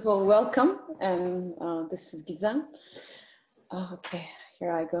 First of all, welcome, and this is Gisem. Okay,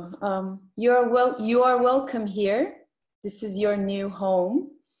 here I go. You are welcome here. This is your new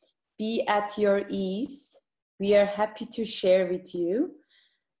home. Be at your ease. We are happy to share with you,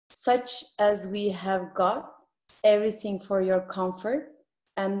 such as we have got everything for your comfort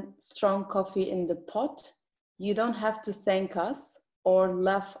and strong coffee in the pot. You don't have to thank us or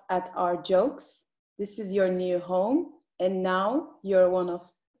laugh at our jokes. This is your new home, and now you're one of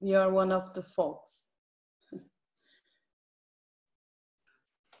the folks.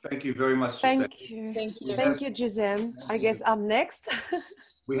 Thank you very much, Gisem. Thank you, Gisem. I guess I'm next.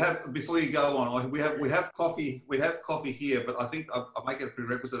 We have, before you go on, we have coffee. We have coffee here, but I think I make it a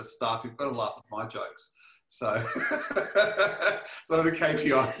prerequisite of staff. You've got to laugh at my jokes. So, it's one of the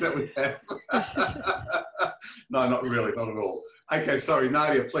KPIs that we have. No, not really, not at all. Okay, sorry,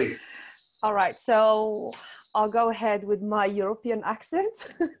 Nadia, please. All right, so I'll go ahead with my European accent.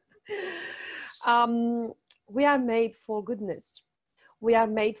 We are made for goodness. We are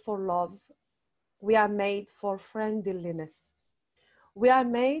made for love. We are made for friendliness. We are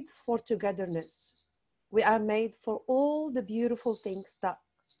made for togetherness. We are made for all the beautiful things that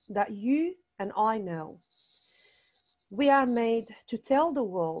you and I know. We are made to tell the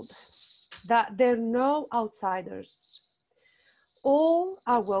world that there are no outsiders. All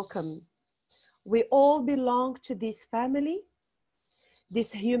are welcome. We all belong to this family,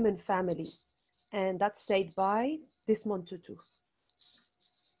 this human family. And that's said by Desmond Tutu.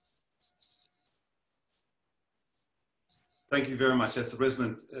 Thank you very much. That's the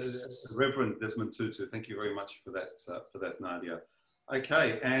Reverend Desmond Tutu. Thank you very much for that, Nadia.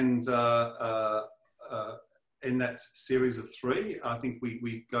 Okay, and in that series of 3, I think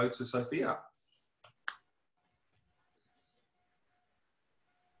we go to Sophia.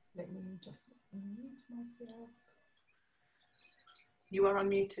 Let me just mute myself. You are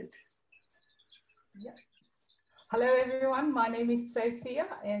unmuted. Yeah. Hello, everyone. My name is Sophia,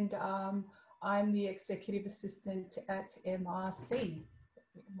 and I'm the Executive Assistant at MRC.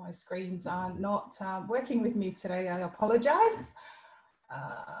 My screens are not working with me today. I apologize.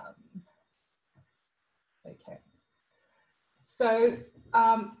 Okay. So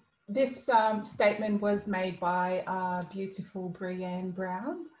this statement was made by beautiful Breanne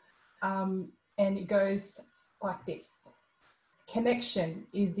Brown, and it goes like this. Connection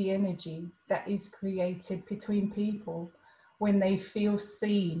is the energy that is created between people when they feel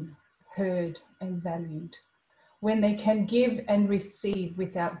seen, heard, and valued, when they can give and receive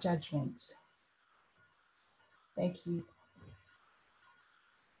without judgment. Thank you.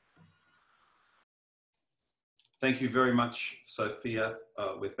 Thank you very much, Sophia,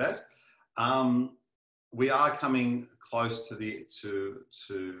 with that. We are coming close to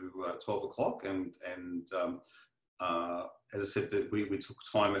 12 o'clock, and as I said, we took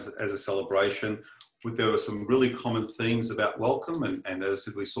time as a celebration. There were some really common themes about welcome, and as I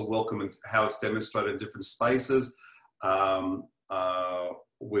said, we saw welcome and how it's demonstrated in different spaces.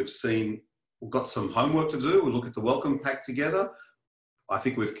 We've got some homework to do. We'll look at the welcome pack together. I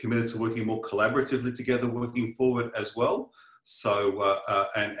think we've committed to working more collaboratively together, working forward as well. So,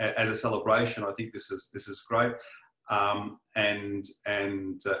 and as a celebration, I think this is great. And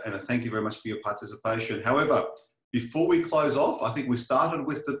I thank you very much for your participation. However, before we close off, I think we started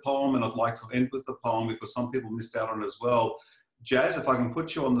with the poem, and I'd like to end with the poem because some people missed out on it as well. Jazz, if I can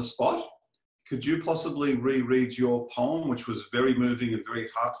put you on the spot, could you possibly reread your poem, which was very moving and very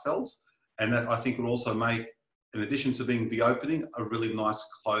heartfelt? And that I think would also make, in addition to being the opening, a really nice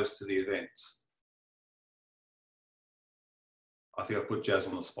close to the event. I think I put Jazz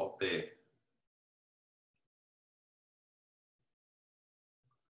on the spot there.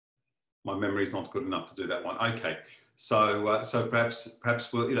 My memory's not good enough to do that one. Okay, so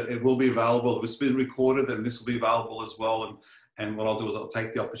perhaps we'll, it will be available. It's been recorded, and this will be available as well. And what I'll do is I'll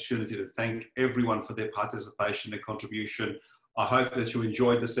take the opportunity to thank everyone for their participation, their contribution. I hope that you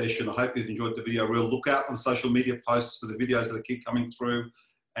enjoyed the session. I hope you enjoyed the video. We'll look out on social media posts for the videos that keep coming through,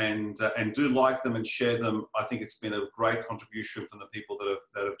 and do like them and share them. I think it's been a great contribution from the people that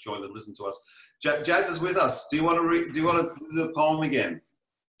have joined and listened to us. Jazz is with us. Do you want to do the poem again,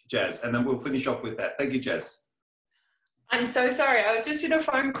 Jazz? And then we'll finish off with that. Thank you, Jazz. I'm so sorry. I was just in a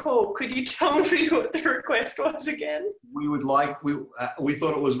phone call. Could you tell me what the request was again? We would like, we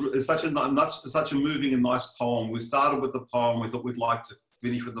thought it was such a moving and nice poem. We started with the poem. We thought we'd like to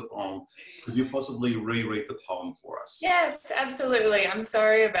finish with the poem. Could you possibly reread the poem for us? Yes, absolutely. I'm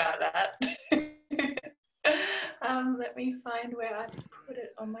sorry about that. Let me find where I put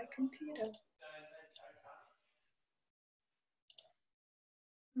it on my computer.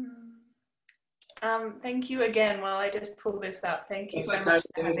 Thank you again while I just pull this up. Thank you so much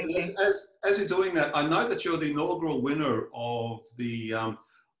for having me. As you're doing that, I know that you're the inaugural winner of the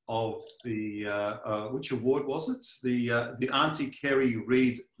which award was it? The Auntie Kerry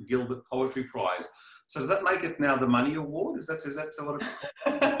Reid Gilbert Poetry Prize. So does that make it now the Money Award? Is that what it's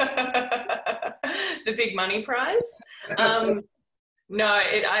called? The big money prize? No,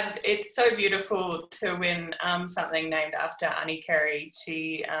 it's so beautiful to win something named after Auntie Kerry.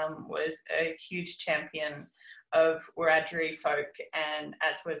 She was a huge champion of Wiradjuri folk, and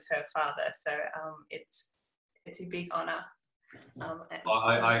as was her father. So it's a big honour.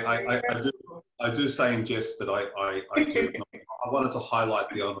 I do say in jest, but I wanted to highlight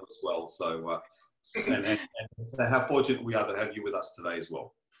the honour as well. So and how fortunate we are to have you with us today as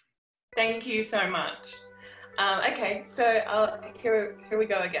well. Thank you so much. Okay, so here we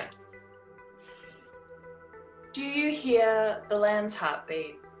go again. Do you hear the land's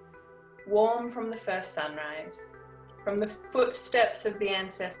heartbeat, warm from the first sunrise, from the footsteps of the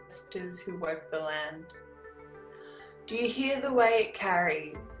ancestors who worked the land? Do you hear the way it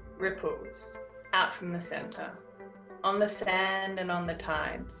carries, ripples, out from the centre, on the sand and on the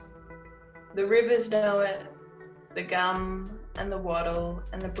tides? The rivers know it, the gum and the wattle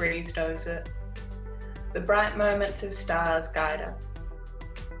and the breeze knows it. The bright moments of stars guide us.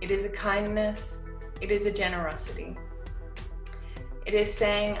 It is a kindness, it is a generosity. It is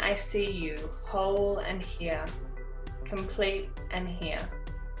saying, I see you, whole and here, complete and here,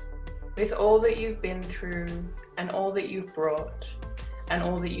 with all that you've been through and all that you've brought and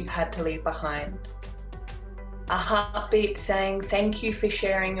all that you've had to leave behind. A heartbeat saying, thank you for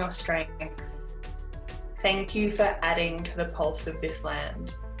sharing your strength. Thank you for adding to the pulse of this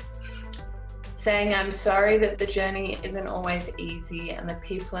land. Saying I'm sorry that the journey isn't always easy and the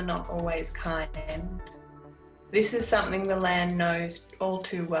people are not always kind. This is something the land knows all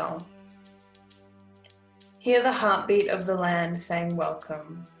too well. Hear the heartbeat of the land saying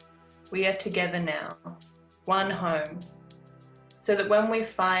welcome. We are together now, one home, so that when we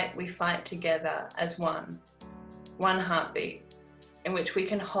fight together as one heartbeat, in which we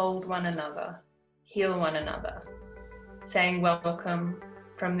can hold one another, heal one another, saying welcome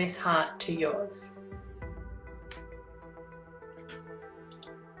from this heart to yours.